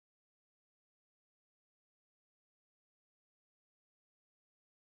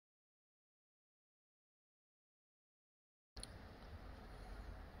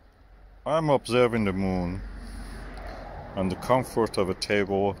I'm observing the moon on the comfort of a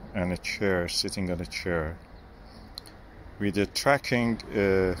table and a chair, sitting on a chair, with a tracking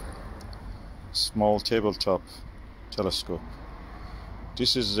small tabletop telescope.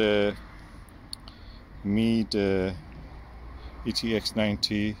 This is a Meade ETX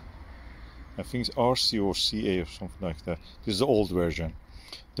 90, I think it's RC or CA or something like that. This is the old version.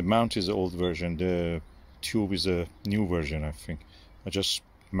 The mount is the old version, the tube is a new version, I think. I just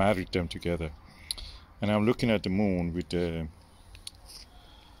married them together. And I'm looking at the moon with the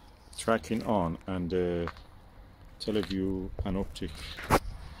tracking on and the teleview panoptic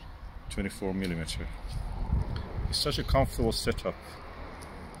 24mm. It's such a comfortable setup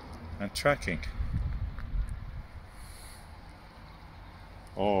and tracking.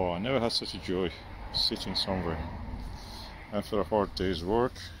 Oh, I never had such a joy sitting somewhere after a hard day's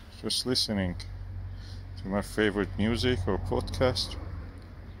work, just listening to my favorite music or podcast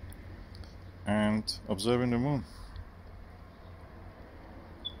and observing the moon.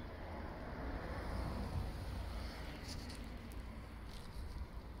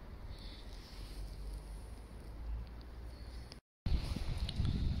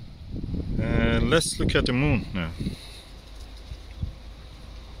 Let's look at the moon now.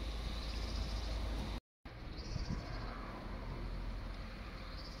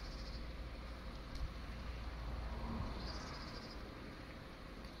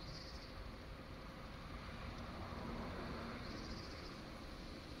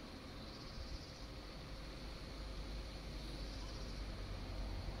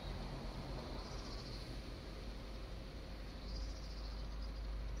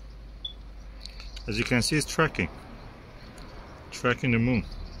 As you can see, it's tracking the moon.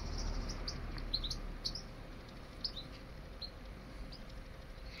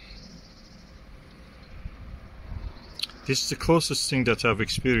 This is the closest thing that I've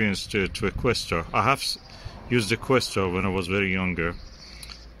experienced to a Questar. I have used a Questar when I was very younger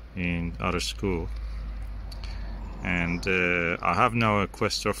in out of school, and I have now a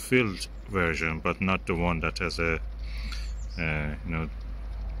Questar filled version, but not the one that has a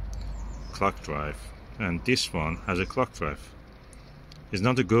clock drive. And this one has a clock drive. It's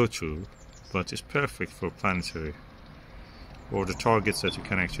not a go-to, but it's perfect for planetary or the targets that you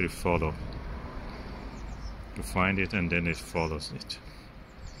can actually follow. You find it and then it follows it.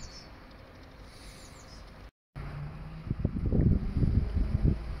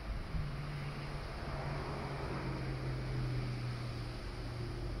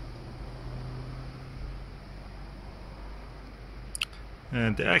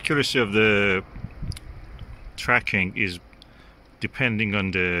 And the accuracy of the tracking is depending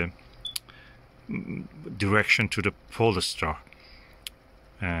on the direction to the polar star.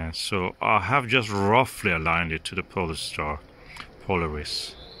 So I have just roughly aligned it to the polar star,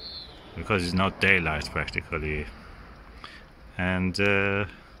 Polaris, because it's not daylight practically. And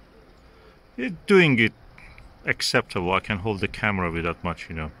it's doing it acceptable. I can hold the camera without much,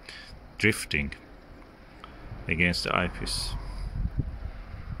 drifting against the eyepiece.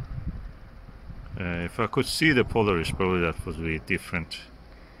 If I could see the Polaris, probably that would be different.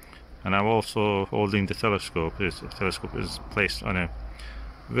 And I'm also holding the telescope. The telescope is placed on a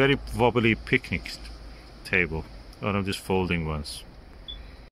very wobbly picnic table, one of these folding ones.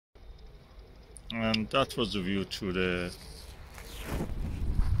 And that was the view to the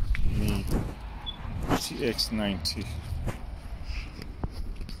Meade ETX 90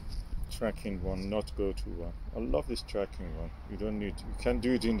 tracking one, not go-to one. I love this tracking one. You can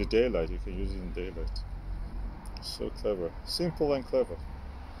do it in the daylight. You can use it in daylight. So clever, simple and clever.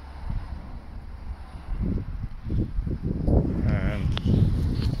 And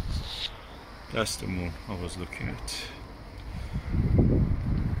that's the moon I was looking at.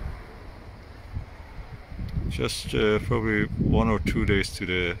 Just probably 1 or 2 days to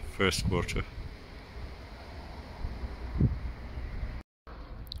the first quarter.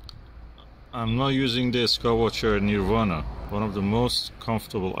 I'm now using the Skywatcher Nirvana, one of the most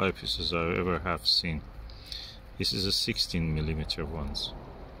comfortable eyepieces I ever have seen. This is a 16mm ones.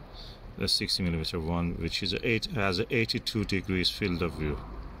 The 16mm one, which is has an 82 degrees field of view.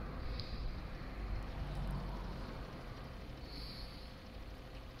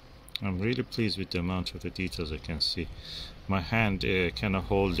 I'm really pleased with the amount of the details I can see. My hand cannot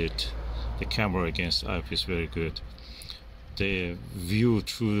hold the camera against the eyepiece very good. The view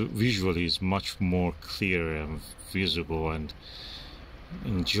visually is much more clear and visible and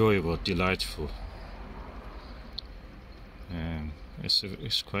enjoyable, delightful. And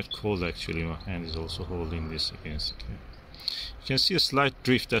it's quite cold actually. My hand is also holding this against the camera. You can see a slight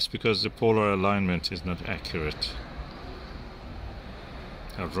drift. That's because the polar alignment is not accurate.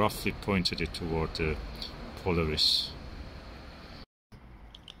 I roughly pointed it toward the Polaris.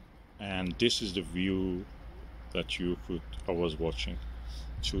 And this is the view that I was watching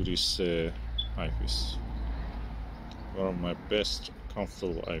through this eyepiece. One of my best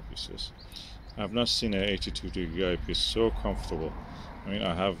comfortable eyepieces. I've not seen an 82-degree eyepiece so comfortable. I mean,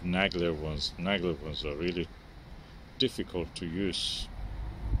 I have Nagler ones. Nagler ones are really difficult to use.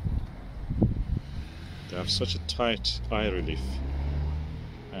 They have such a tight eye relief.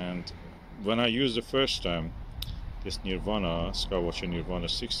 And when I used the first time, this Nirvana, Skywatcher Nirvana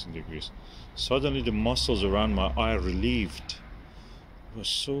 16 degrees, suddenly the muscles around my eye relieved. It was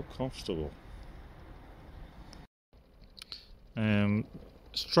so comfortable.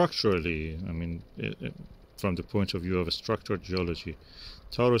 Structurally, I mean, from the point of view of a structural geology,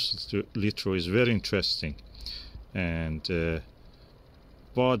 Taurus litho is very interesting, and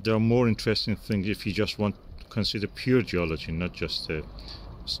but there are more interesting things if you just want to consider pure geology, not just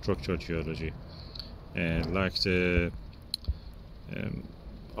structural geology, like the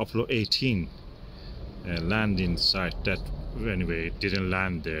Apollo 18 landing site that, anyway, it didn't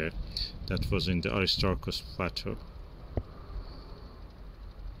land there. That was in the Aristarchus Plateau.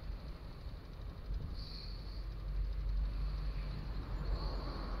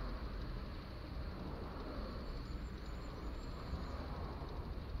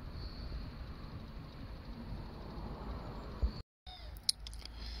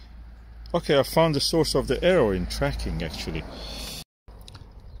 Okay, I found the source of the error in tracking, actually.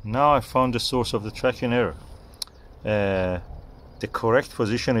 Now I found the source of the tracking error. The correct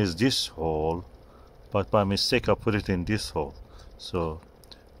position is this hole, but by mistake I put it in this hole. So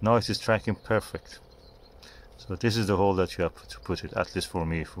now it is tracking perfect. So this is the hole that you have to put it, at least for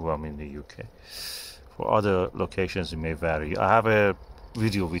me, if I'm in the UK. For other locations it may vary. I have a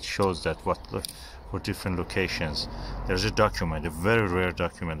video which shows that for different locations. There's a document, a very rare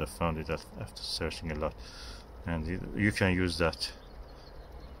document. I found it after searching a lot, and you can use that.